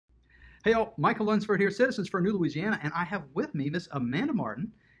Hey, all, Michael Lunsford here, Citizens for New Louisiana, and I have with me Miss Amanda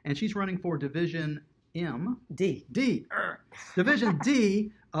Martin, and she's running for Division M, D. D, Division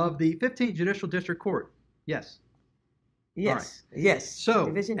D of the 15th Judicial District Court. Yes. All right. Yes, yes. So,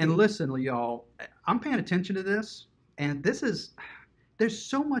 Division and D. listen, y'all, I'm paying attention to this, and there's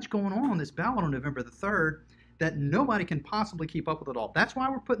so much going on this ballot on November the 3rd that nobody can possibly keep up with it all. That's why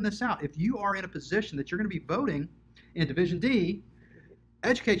we're putting this out. If you are in a position that you're going to be voting in Division D,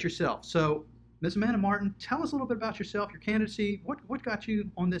 educate yourself. So, Ms. Amanda Martin, tell us a little bit about yourself, your candidacy. What got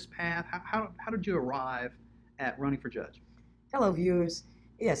you on this path? How did you arrive at running for judge? Hello, viewers.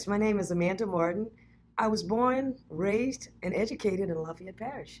 Yes, my name is Amanda Martin. I was born, raised, and educated in Lafayette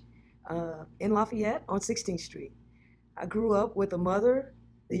Parish, in Lafayette on 16th Street. I grew up with a mother,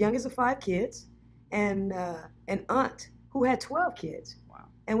 the youngest of 5 kids, and an aunt who had 12 kids. Wow.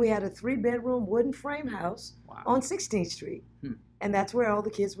 And we had a 3-bedroom wooden frame house Wow. on 16th Street. And that's where all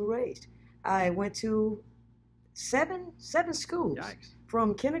the kids were raised. I went to seven schools, Yikes.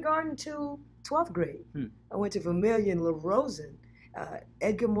 from kindergarten to 12th grade. Hmm. I went to Vermilion, La Rosen,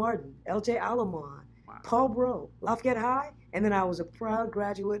 Edgar Martin, L.J. Alamon, Wow. Paul Bro, Lafayette High, and then I was a proud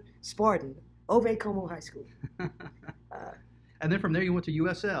graduate Spartan, Ove Como High School. And then from there you went to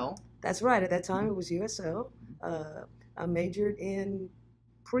USL. That's right. At that time, it was USL. I majored in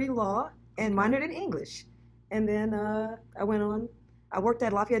pre-law and minored in English. And then I went on. I worked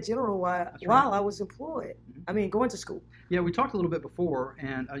at Lafayette General while right. I was employed. I mean, going to school. Yeah, we talked a little bit before,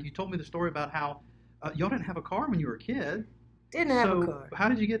 and you told me the story about how y'all didn't have a car when you were a kid. Didn't have So a car. how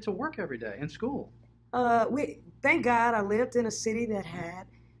did you get to work every day in school? Thank God I lived in a city that had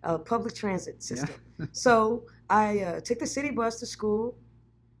a public transit system. Yeah. So I took the city bus to school,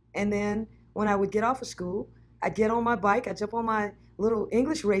 and then when I would get off of school, I'd get on my bike, I'd jump on my little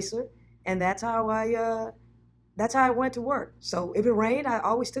English racer, and that's how I went to work. So if it rained, I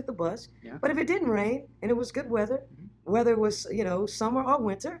always took the bus. Yeah. But if it didn't rain and it was good weather, whether it was summer or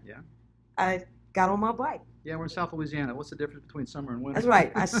winter, Yeah. I got on my bike. Yeah, we're in South Louisiana. What's the difference between summer and winter? That's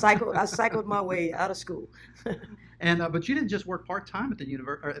right. I cycled my way out of school. And but you didn't just work part time at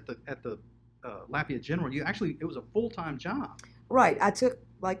the at the Lafayette General. It was a full-time job. Right. I took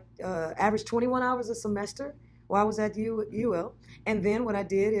average 21 hours a semester while I was at UL, and then what I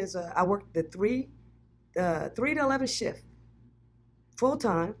did is I worked the 3 to 11 shift full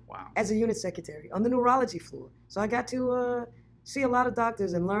time. Wow. As a unit secretary on the neurology floor. So I got to see a lot of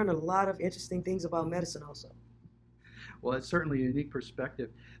doctors and learn a lot of interesting things about medicine also. Well, it's certainly a unique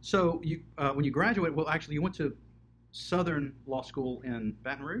perspective. So you when you graduated, well, actually, you went to Southern Law School in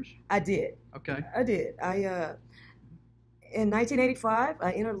Baton Rouge. I did. Okay. I did. In 1985,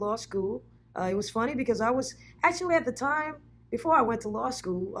 I entered law school. It was funny because I was actually at the time before I went to law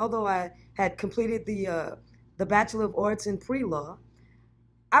school, although I had completed the Bachelor of Arts in pre-law,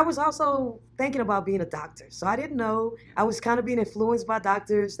 I was also thinking about being a doctor. So I didn't know. I was kind of being influenced by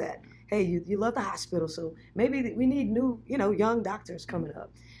doctors that, hey, you love the hospital, so maybe we need new, young doctors coming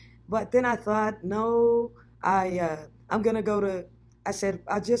up. But then I thought, no, I'm going to I said,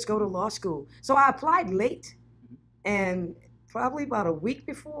 I'll just go to law school. So I applied late. And probably about a week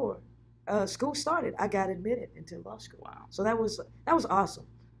before school started, I got admitted into law school. Wow. So that was awesome.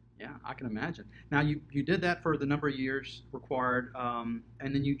 Yeah, I can imagine. Now you did that for the number of years required, and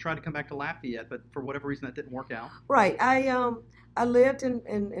then you tried to come back to Lafayette, but for whatever reason that didn't work out. Right. I lived in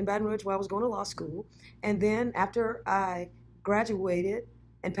Baton Rouge while I was going to law school, and then after I graduated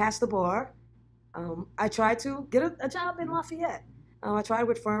and passed the bar, I tried to get a job in Lafayette. I tried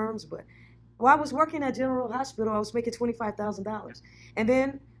with firms, but while I was working at General Hospital, I was making $25,000. And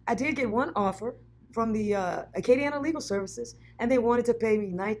then I did get one offer from the Acadiana Legal Services, and they wanted to pay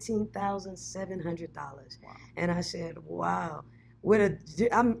me $19,700. Wow. And I said, wow,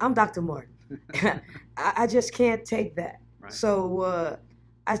 I'm Dr. Martin. I just can't take that. Right. So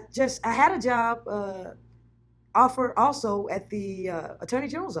I had a job offer also at the Attorney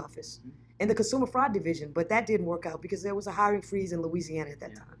General's office in the Consumer Fraud Division, but that didn't work out because there was a hiring freeze in Louisiana at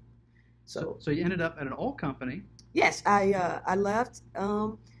that time. So you ended up at an oil company. Yes, I left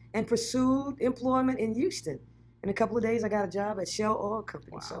and pursued employment in Houston. In a couple of days, I got a job at Shell Oil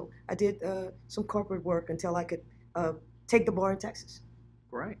Company. Wow. So I did some corporate work until I could take the bar in Texas.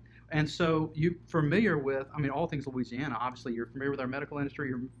 Great. And so you're familiar with, all things Louisiana. Obviously, you're familiar with our medical industry.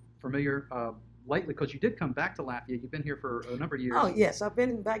 You're familiar lately because you did come back to Lafayette. You've been here for a number of years. Oh, yes. I've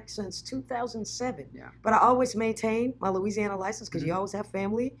been back since 2007. Yeah. But I always maintain my Louisiana license because you always have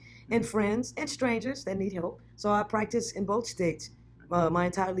family and friends and strangers that need help. So I practice in both states my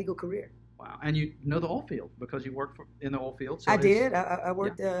entire legal career. Wow. And you know the oil field because you worked in the oil field. So I did. I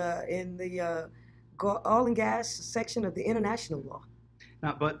worked in the oil and gas section of the international law.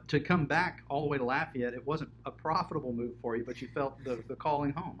 Now, but to come back all the way to Lafayette, it wasn't a profitable move for you, but you felt the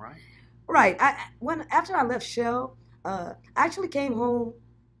calling home, right? Right. When after I left Shell, I actually came home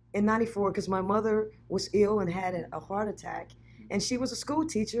in '94 because my mother was ill and had a heart attack, and she was a school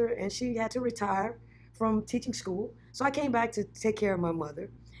teacher and she had to retire from teaching school. So I came back to take care of my mother.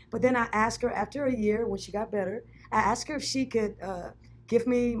 But then I asked her after a year when she got better, I asked her if she could give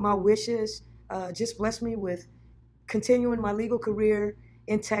me my wishes, just bless me with continuing my legal career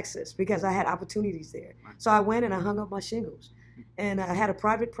in Texas because I had opportunities there. So I went and I hung up my shingles, and I had a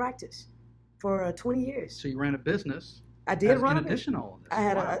private practice for 20 years. So you ran a business. I did as, run in a addition business. to all of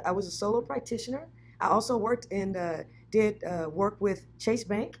this. Wow. I was a solo practitioner. I also worked and did work with Chase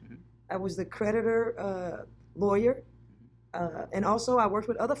Bank. Mhm. I was the creditor lawyer, and also I worked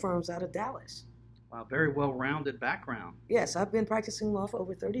with other firms out of Dallas. Wow, very well-rounded background. Yes, I've been practicing law for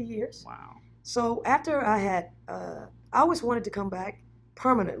over 30 years. Wow. So after I always wanted to come back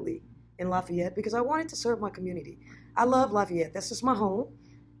permanently in Lafayette because I wanted to serve my community. I love Lafayette. That's just my home,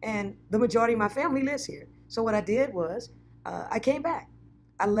 and the majority of my family lives here. So what I did was I came back.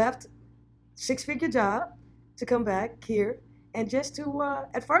 I left six-figure job to come back here, and just to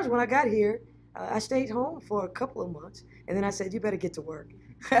at first when I got here, I stayed home for a couple of months, and then I said, "You better get to work."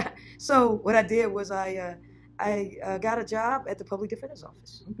 So what I did was I got a job at the Public Defender's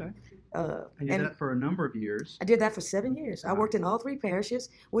Office. Okay. And you did that for a number of years. I did that for 7 years. Wow. I worked in all three parishes,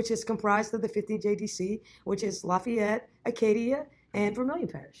 which is comprised of the 50 JDC, which is Lafayette, Acadia, and Vermilion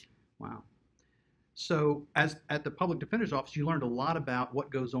Parish. Wow. So as at the Public Defender's Office, you learned a lot about what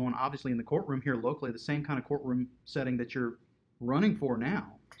goes on, obviously, in the courtroom here locally, the same kind of courtroom setting that you're running for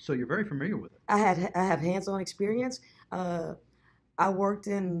now. So you're very familiar with it. I have hands-on experience. I worked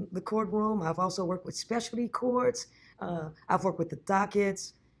in the courtroom. I've also worked with specialty courts. I've worked with the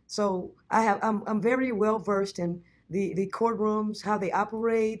dockets. So I'm very well versed in the courtrooms, how they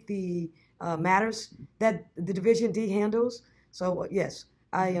operate, the matters that the Division D handles. So yes,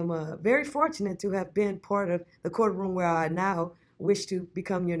 I am very fortunate to have been part of the courtroom where I now wish to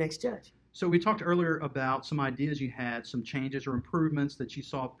become your next judge. So we talked earlier about some ideas you had, some changes or improvements that you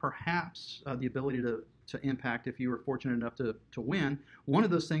saw perhaps the ability to impact if you were fortunate enough to win. One of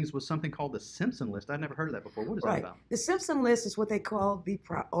those things was something called the Simpson List. I'd never heard of that before. What is that about? The Simpson List is what they call the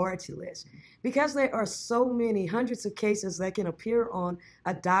priority list. Because there are so many hundreds of cases that can appear on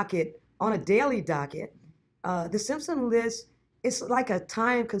a docket, on a daily docket, the Simpson List is like a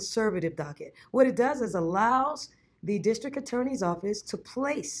time conservative docket. What it does is allows the district attorney's office to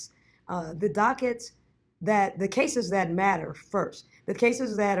place the dockets the cases that matter first, the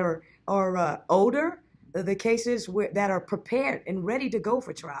cases that are older, the cases that are prepared and ready to go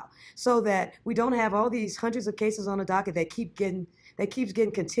for trial, so that we don't have all these hundreds of cases on a docket that keeps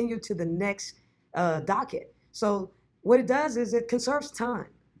getting continued to the next docket. So what it does is it conserves time,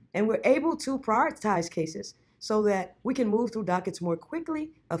 and we're able to prioritize cases so that we can move through dockets more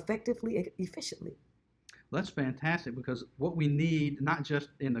quickly, effectively, efficiently. That's fantastic, because what we need, not just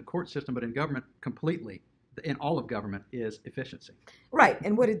in the court system, but in government completely, in all of government, is efficiency. Right,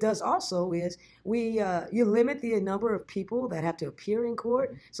 and what it does also is you limit the number of people that have to appear in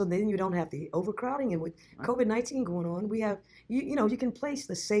court, so then you don't have the overcrowding. And with COVID-19 going on, we have you can place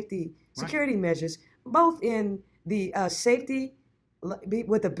the security measures both in the safety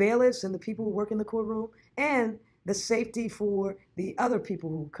with the bailiffs and the people who work in the courtroom, and the safety for the other people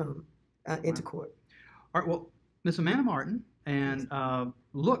who come into court. All right, well, Ms. Amanda Martin, and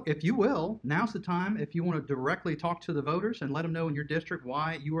look, if you will, now's the time. If you want to directly talk to the voters and let them know in your district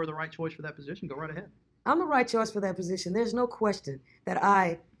why you are the right choice for that position, go right ahead. I'm the right choice for that position. There's no question that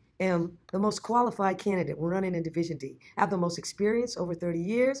I am the most qualified candidate when running in Division D. I have the most experience, over 30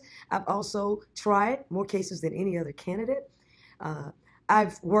 years. I've also tried more cases than any other candidate.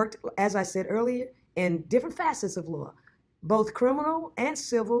 I've worked, as I said earlier, in different facets of law, both criminal and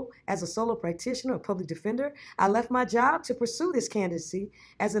civil. As a solo practitioner, a public defender, I left my job to pursue this candidacy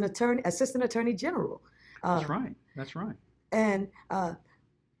as an assistant attorney general. That's right. That's right. And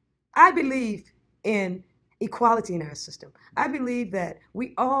I believe in equality in our system. I believe that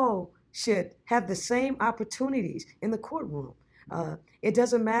we all should have the same opportunities in the courtroom. It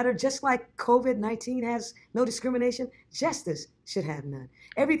doesn't matter. Just like COVID-19 has no discrimination, justice should have none.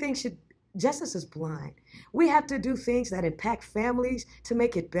 Justice is blind. We have to do things that impact families to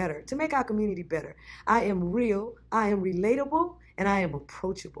make it better, to make our community better. I am real, I am relatable, and I am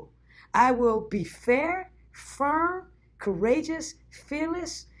approachable. I will be fair, firm, courageous,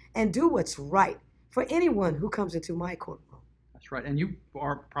 fearless, and do what's right for anyone who comes into my courtroom. That's right. And you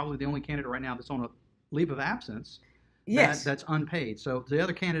are probably the only candidate right now that's on a leave of absence. Yes. That's unpaid. So the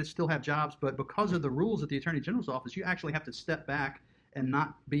other candidates still have jobs, but because of the rules at the Attorney General's office, you actually have to step back and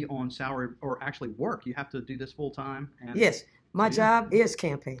not be on salary or actually work. You have to do this full time. And Yes, my yeah, job is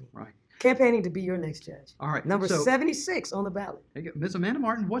campaigning. right. Campaigning to be your next judge. All right. Number So, 76 on the ballot. Ms. Amanda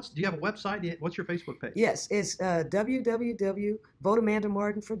Martin, do you have a website? What's your Facebook page? Yes, it's www.vote Amanda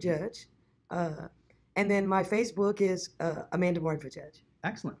Martin for Judge. And then my Facebook is Amanda Martin for Judge.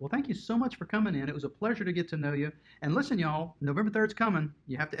 Excellent. Well, thank you so much for coming in. It was a pleasure to get to know you. And listen, y'all, November 3rd's coming.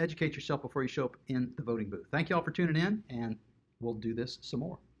 You have to educate yourself before you show up in the voting booth. Thank y'all for tuning in, and we'll do this some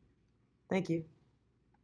more. Thank you.